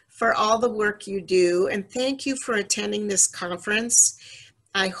for all the work you do, and thank you for attending this conference.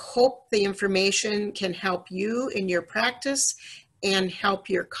 I hope the information can help you in your practice and help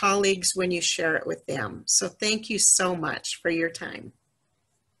your colleagues when you share it with them. So thank you so much for your time.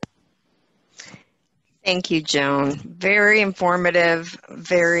 Thank you, Joan. Very informative,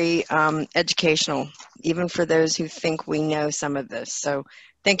 very educational, even for those who think we know some of this. So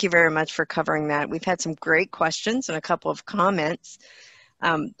thank you very much for covering that. We've had some great questions and a couple of comments.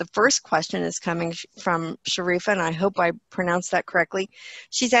 The first question is coming from Sharifa, and I hope I pronounced that correctly.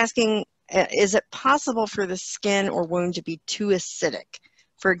 She's asking, is it possible for the skin or wound to be too acidic?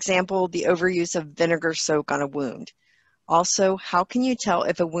 For example, the overuse of vinegar soak on a wound. Also, how can you tell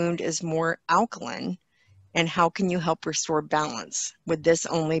if a wound is more alkaline And how can you help restore balance? Would this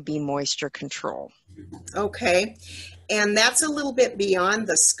only be moisture control? Okay. And that's a little bit beyond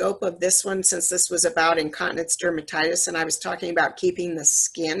the scope of this one, since this was about incontinence dermatitis and I was talking about keeping the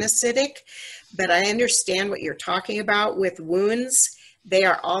skin acidic. But I understand what you're talking about with wounds. They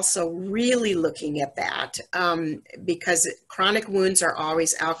are also really looking at that because chronic wounds are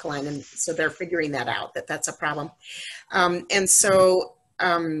always alkaline. And so they're figuring that out, that that's a problem. And so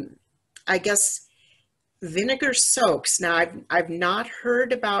I guess vinegar soaks. Now, I've not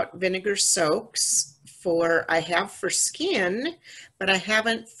heard about vinegar soaks I have for skin, but I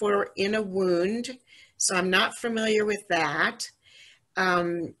haven't for in a wound. So I'm not familiar with that.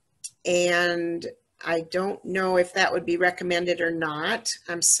 And I don't know if that would be recommended or not.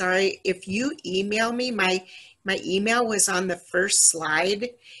 I'm sorry. If you email me, my email was on the first slide.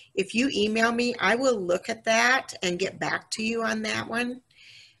 If you email me, I will look at that and get back to you on that one,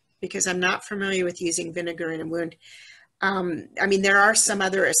 because I'm not familiar with using vinegar in a wound. I mean, there are some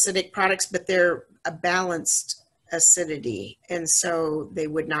other acidic products, but they're a balanced acidity, and so they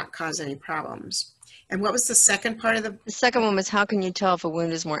would not cause any problems. And what was the second part of The second one was, how can you tell if a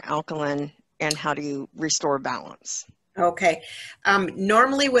wound is more alkaline, and how do you restore balance? Okay.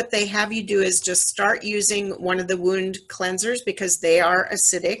 Normally what they have you do is just start using one of the wound cleansers, because they are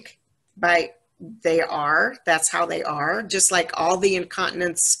acidic. That's how they are. Just like all the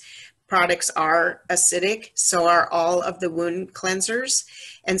incontinence products are acidic, so are all of the wound cleansers.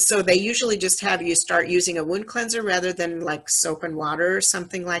 And so they usually just have you start using a wound cleanser rather than like soap and water or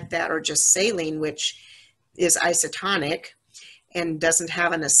something like that, or just saline, which is isotonic and doesn't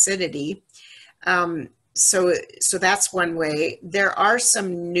have an acidity. So that's one way. There are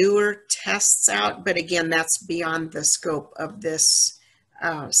some newer tests out, but again, that's beyond the scope of this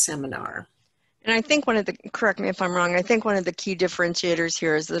seminar. And I think correct me if I'm wrong, I think one of the key differentiators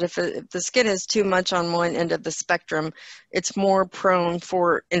here is that if the skin is too much on one end of the spectrum, it's more prone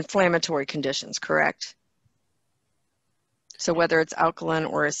for inflammatory conditions, correct? So whether it's alkaline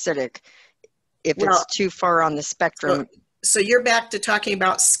or acidic, if it's too far on the spectrum. So you're back to talking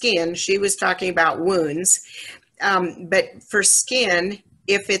about skin. She was talking about wounds. But for skin,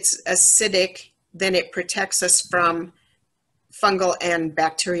 if it's acidic, then it protects us from fungal and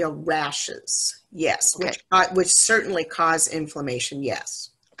bacterial rashes. Yes, okay. which certainly cause inflammation.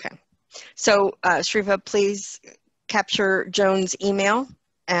 Yes. Okay. So Shriva, please capture Joan's email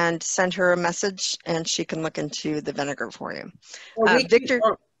and send her a message, and she can look into the vinegar for you. Victor.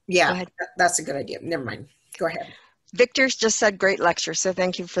 Yeah, that's a good idea. Never mind. Go ahead. Victor's just said great lecture, so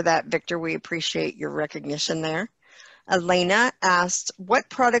thank you for that, Victor. We appreciate your recognition there. Elena asked, what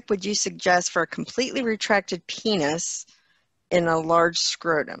product would you suggest for a completely retracted penis in a large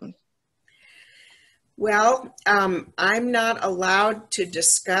scrotum? Well, I'm not allowed to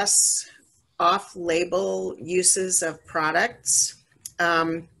discuss off-label uses of products.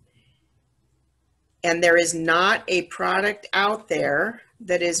 And there is not a product out there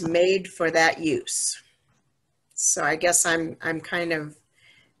that is made for that use. So I guess I'm kind of,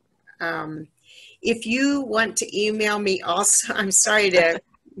 if you want to email me also, I'm sorry to,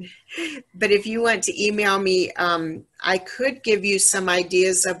 but if you want to email me, I could give you some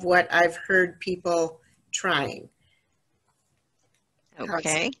ideas of what I've heard people trying.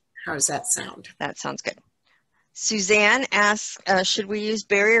 Okay. How does that sound? That sounds good. Suzanne asks, should we use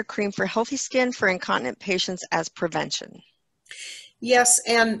barrier cream for healthy skin for incontinent patients as prevention? Yes,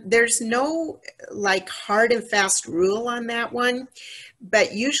 and there's no like hard and fast rule on that one,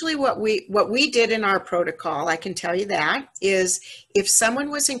 but usually what we did in our protocol, I can tell you that, is if someone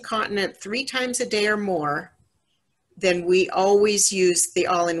was incontinent 3 times a day or more, then we always used the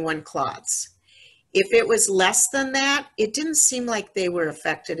all-in-one cloths. If it was less than that, it didn't seem like they were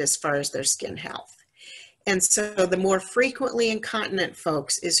affected as far as their skin health. And so the more frequently incontinent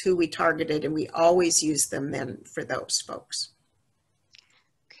folks is who we targeted, and we always use them then for those folks.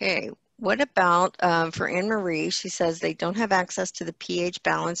 Okay, what about for Anne Marie? She says they don't have access to the pH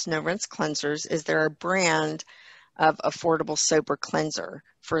balanced no rinse cleansers. Is there a brand of affordable soap or cleanser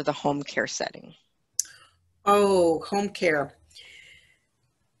for the home care setting? Oh, home care.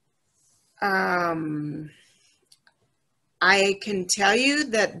 I can tell you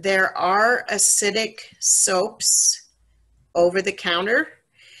that there are acidic soaps over the counter.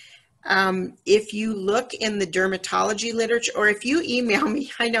 If you look in the dermatology literature, or if you email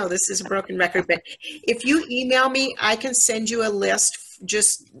me, I know this is a broken record, but if you email me, I can send you a list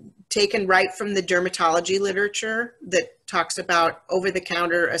just taken right from the dermatology literature that talks about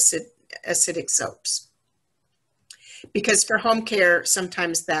over-the-counter acidic soaps. Because for home care,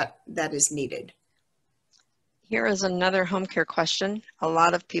 sometimes that is needed. Here is another home care question. A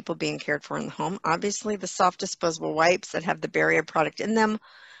lot of people being cared for in the home. Obviously, the soft disposable wipes that have the barrier product in them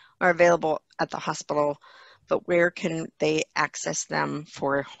are available at the hospital, but where can they access them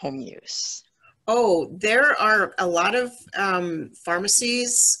for home use? Oh, there are a lot of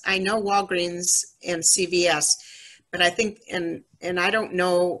pharmacies. I know Walgreens and CVS, but I think, and I don't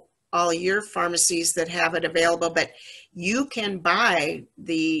know all your pharmacies that have it available, but you can buy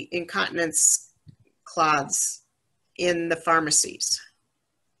the incontinence cloths in the pharmacies.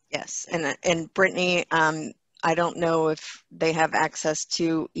 Yes, and Brittany, I don't know if they have access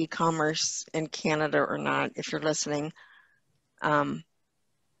to e-commerce in Canada or not, if you're listening.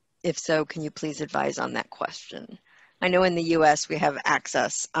 If so, can you please advise on that question? I know in the US we have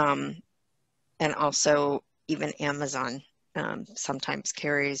access, and also even Amazon sometimes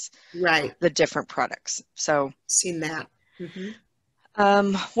carries Right. the different products. So, Seen that.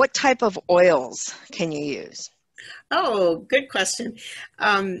 Mm-hmm. what type of oils can you use? Oh, good question.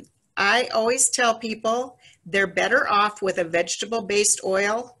 I always tell people they're better off with a vegetable-based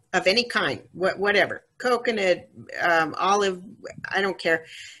oil of any kind, whatever, coconut, olive, I don't care.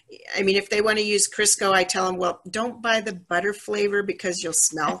 I mean, if they want to use Crisco, I tell them, well, don't buy the butter flavor because you'll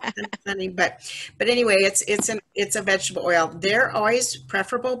smell funny. But anyway, it's a vegetable oil. They're always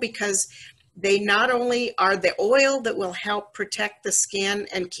preferable because they not only are the oil that will help protect the skin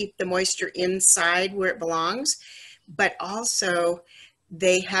and keep the moisture inside where it belongs, but also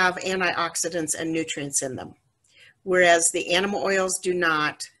they have antioxidants and nutrients in them, whereas the animal oils do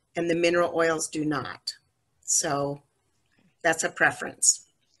not and the mineral oils do not. So that's a preference.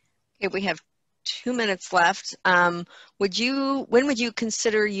 Okay, we have 2 minutes left. When would you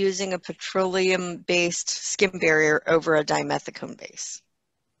consider using a petroleum-based skin barrier over a dimethicone base?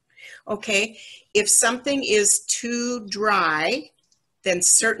 Okay, if something is too dry, then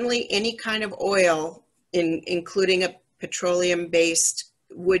certainly any kind of oil, including a petroleum-based,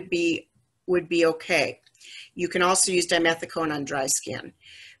 would be okay. You can also use dimethicone on dry skin,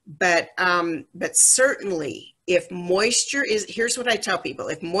 but certainly if moisture is, here's what I tell people: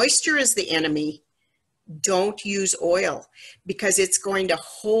 if moisture is the enemy, don't use oil because it's going to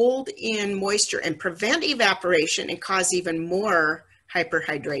hold in moisture and prevent evaporation and cause even more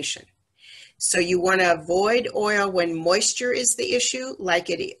hyperhydration. So you want to avoid oil when moisture is the issue, like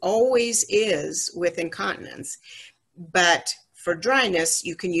it always is with incontinence. But for dryness,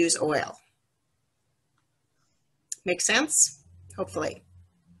 you can use oil. Make sense? Hopefully.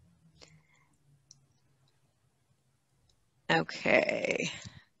 Okay.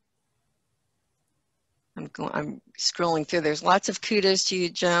 I'm scrolling through. There's lots of kudos to you,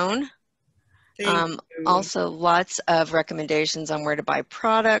 Joan. Thank you. Also, lots of recommendations on where to buy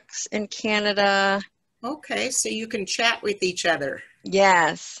products in Canada. Okay, so you can chat with each other.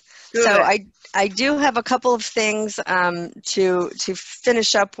 Yes. Good. So I do have a couple of things to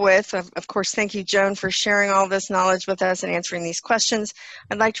finish up with. Of course, thank you, Joan, for sharing all this knowledge with us and answering these questions.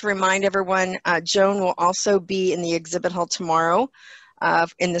 I'd like to remind everyone, Joan will also be in the exhibit hall tomorrow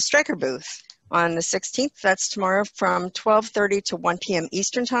in the Stryker booth on the 16th. That's tomorrow from 12:30 to 1 p.m.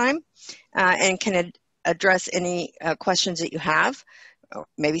 Eastern Time, and can address any questions that you have.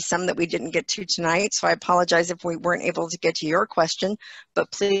 Maybe some that we didn't get to tonight, so I apologize if we weren't able to get to your question,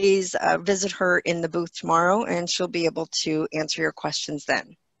 but please visit her in the booth tomorrow and she'll be able to answer your questions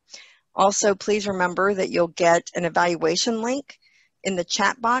then. Also, please remember that you'll get an evaluation link in the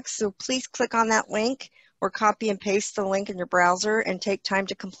chat box, so please click on that link or copy and paste the link in your browser and take time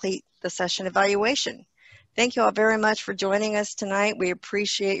to complete the session evaluation. Thank you all very much for joining us tonight. We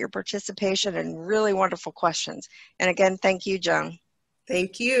appreciate your participation and really wonderful questions. And again, thank you, Joan.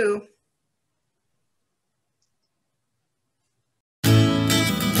 Thank you.